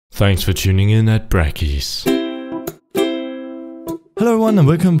Thanks for tuning in at Brackeys. Hello everyone and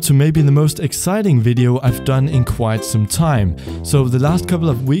welcome to maybe the most exciting video I've done in quite some time. So the last couple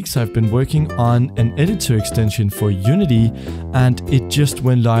of weeks I've been working on an editor extension for Unity and it just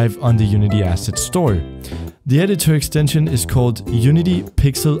went live on the Unity Asset Store. The editor extension is called Unity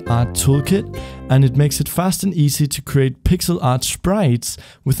Pixel Art Toolkit and it makes it fast and easy to create pixel art sprites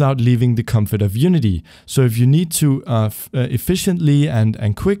without leaving the comfort of Unity. So if you need to efficiently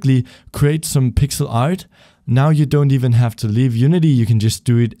and quickly create some pixel art, now you don't even have to leave Unity, you can just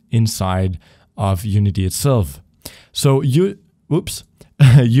do it inside of Unity itself. So UPA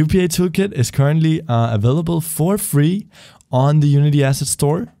Toolkit is currently available for free on the Unity Asset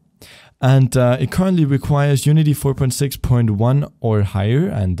Store. And it currently requires Unity 4.6.1 or higher,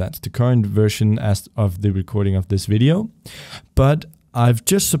 and that's the current version as of the recording of this video. But I've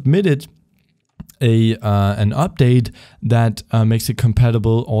just submitted an update that makes it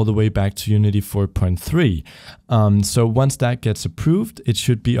compatible all the way back to Unity 4.3. So once that gets approved, it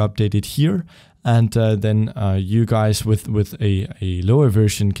should be updated here, and then you guys with a lower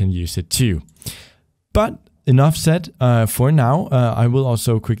version can use it too. But enough said for now. I will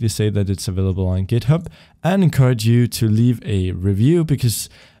also quickly say that it's available on GitHub and encourage you to leave a review because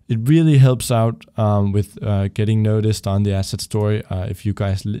it really helps out with getting noticed on the asset store if you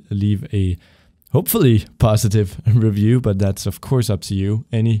guys leave a hopefully positive review, but that's of course up to you.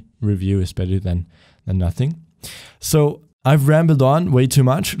 Any review is better than nothing. So I've rambled on way too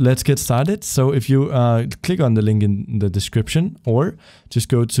much. Let's get started. So if you click on the link in the description or just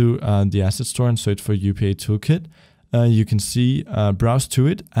go to the asset store and search for UPA Toolkit, you can see browse to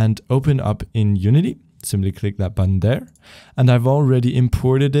it and open up in Unity. Simply click that button there. And I've already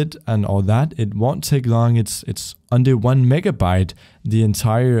imported it and all that. It won't take long. It's under 1 megabyte, the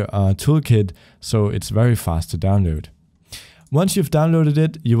entire toolkit. So it's very fast to download. Once you've downloaded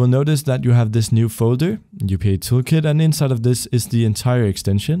it, you will notice that you have this new folder, UPA Toolkit, and inside of this is the entire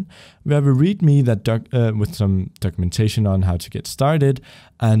extension. We have a README that with some documentation on how to get started,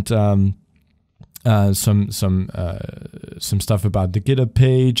 and some stuff about the GitHub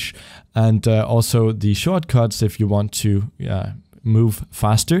page, and also the shortcuts if you want to move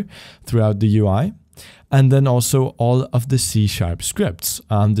faster throughout the UI. And then also all of the C# scripts.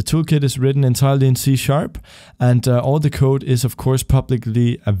 The toolkit is written entirely in C#, and all the code is of course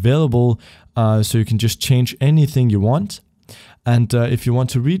publicly available, so you can just change anything you want. And if you want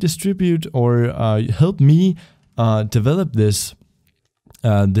to redistribute or help me develop this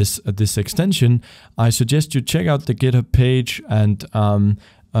extension, I suggest you check out the GitHub page and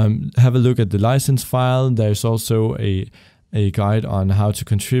have a look at the license file. There's also a guide on how to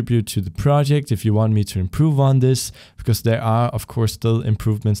contribute to the project if you want me to improve on this, because there are of course still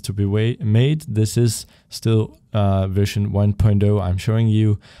improvements to be made. This is still version 1.0 I'm showing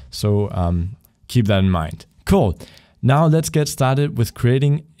you, so keep that in mind. Cool. Now let's get started with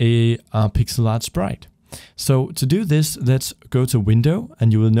creating a pixel art sprite. So to do this, let's go to Window,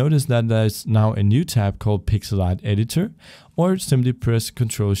 and you will notice that there's now a new tab called Pixel Art Editor, or simply press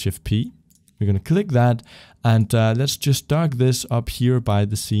Ctrl+Shift+P. We're going to click that, and let's just drag this up here by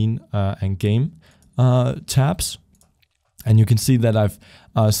the scene and game tabs. And you can see that I've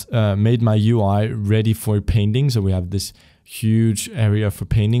made my UI ready for painting. So we have this huge area for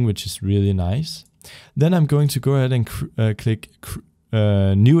painting, which is really nice. Then I'm going to go ahead and click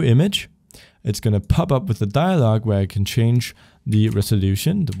New Image. It's going to pop up with a dialog where I can change the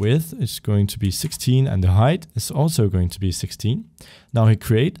resolution. The width is going to be 16 and the height is also going to be 16. Now hit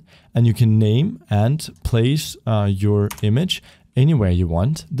create, and you can name and place your image anywhere you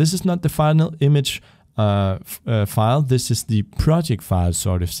want. This is not the final image file. This is the project file,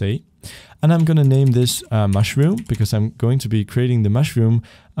 sort of say. And I'm going to name this mushroom because I'm going to be creating the mushroom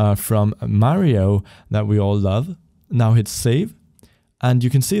from Mario that we all love. Now hit save. And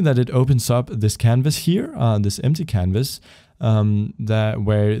you can see that it opens up this canvas here, this empty canvas,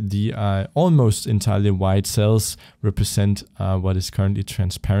 where the almost entirely white cells represent what is currently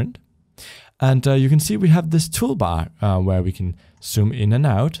transparent. And you can see we have this toolbar where we can zoom in and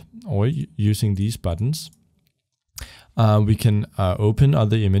out, or using these buttons. We can open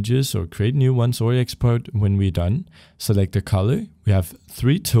other images or create new ones or export when we're done. Select the color. We have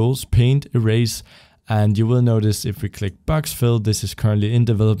 3 tools: paint, erase, and you will notice if we click box fill, this is currently in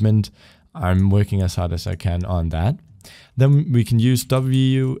development. I'm working as hard as I can on that. Then we can use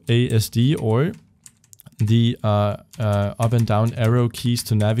WASD or the up and down arrow keys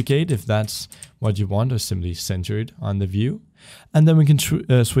to navigate if that's what you want, or simply center it on the view. And then we can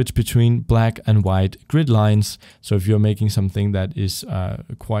switch between black and white grid lines. So if you're making something that is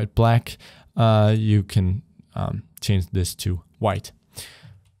quite black, you can change this to white.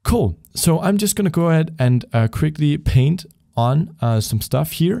 Cool. So I'm just going to go ahead and quickly paint on some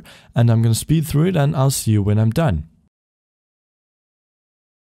stuff here, and I'm going to speed through it, and I'll see you when I'm done.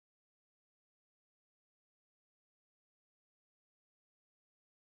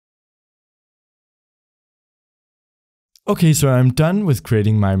 Okay, so I'm done with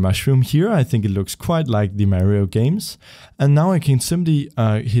creating my mushroom here. I think it looks quite like the Mario games. And now I can simply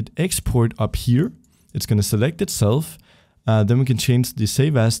hit export up here. It's going to select itself. Then we can change the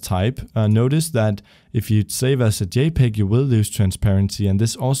save as type. Notice that if you save as a JPEG, you will lose transparency. And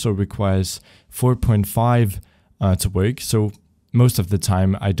this also requires 4.5 to work. So most of the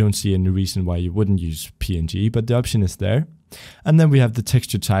time, I don't see any reason why you wouldn't use PNG, but the option is there. And then we have the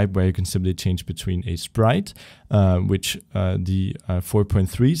texture type, where you can simply change between a sprite, which the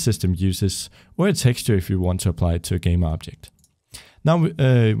 4.3 system uses, or a texture if you want to apply it to a game object. Now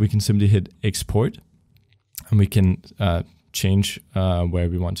we can simply hit export, and we can change where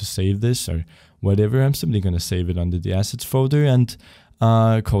we want to save this or whatever. I'm simply going to save it under the assets folder and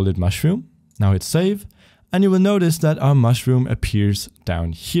call it mushroom. Now hit save, and you will notice that our mushroom appears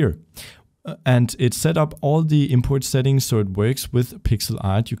down here. And it set up all the import settings so it works with pixel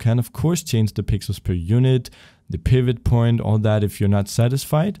art. You can of course change the pixels per unit, the pivot point, all that if you're not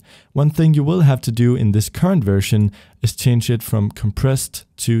satisfied. One thing you will have to do in this current version is change it from compressed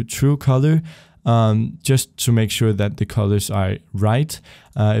to true color, just to make sure that the colors are right.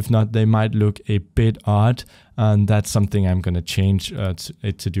 If not, they might look a bit odd, and that's something I'm going to change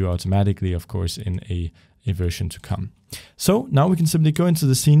it to do automatically, of course, in a version to come. So now we can simply go into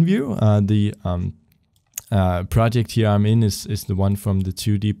the scene view. The project here I'm in is the one from the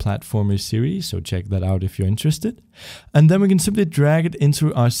 2D platformer series, so check that out if you're interested. And then we can simply drag it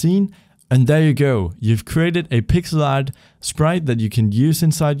into our scene, and there you go. You've created a pixel art sprite that you can use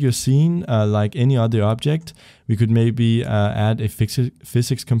inside your scene like any other object. We could maybe add a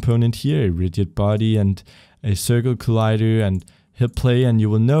physics component here, a rigid body and a circle collider, and hit play, and you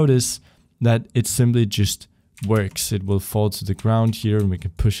will notice that it simply just works. It will fall to the ground here, and we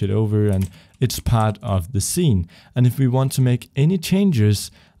can push it over, and it's part of the scene. And if we want to make any changes,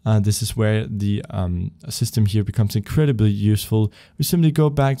 this is where the system here becomes incredibly useful. We simply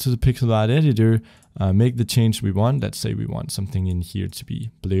go back to the pixel art editor, make the change we want. Let's say we want something in here to be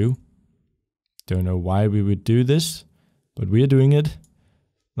blue. Don't know why we would do this, but we're doing it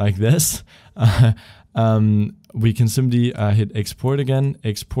like this. We can simply hit export again,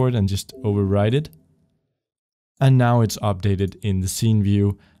 export, and just overwrite it. And now it's updated in the scene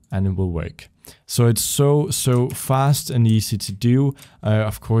view, and it will work. So it's so fast and easy to do.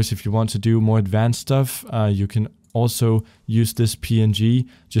 Of course, if you want to do more advanced stuff, you can also use this PNG.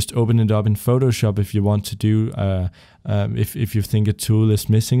 Just open it up in Photoshop if you want to do, if you think a tool is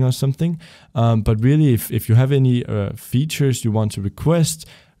missing or something. But really, if you have any features you want to request,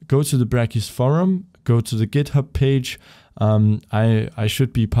 go to the Brackeys forum, go to the GitHub page. I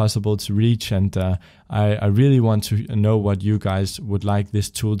should be possible to reach, and I really want to know what you guys would like this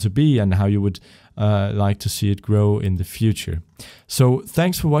tool to be and how you would like to see it grow in the future. So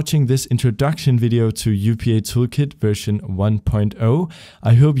thanks for watching this introduction video to UPA Toolkit version 1.0.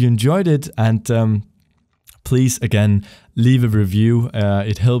 I hope you enjoyed it, and please again leave a review.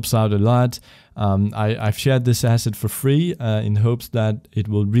 It helps out a lot. I've shared this asset for free in hopes that it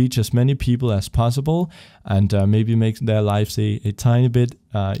will reach as many people as possible, and maybe make their lives a tiny bit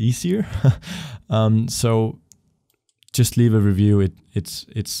easier. So just leave a review.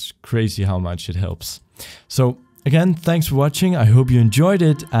 It's crazy how much it helps. So again, thanks for watching. I hope you enjoyed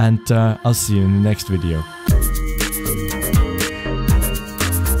it, and I'll see you in the next video.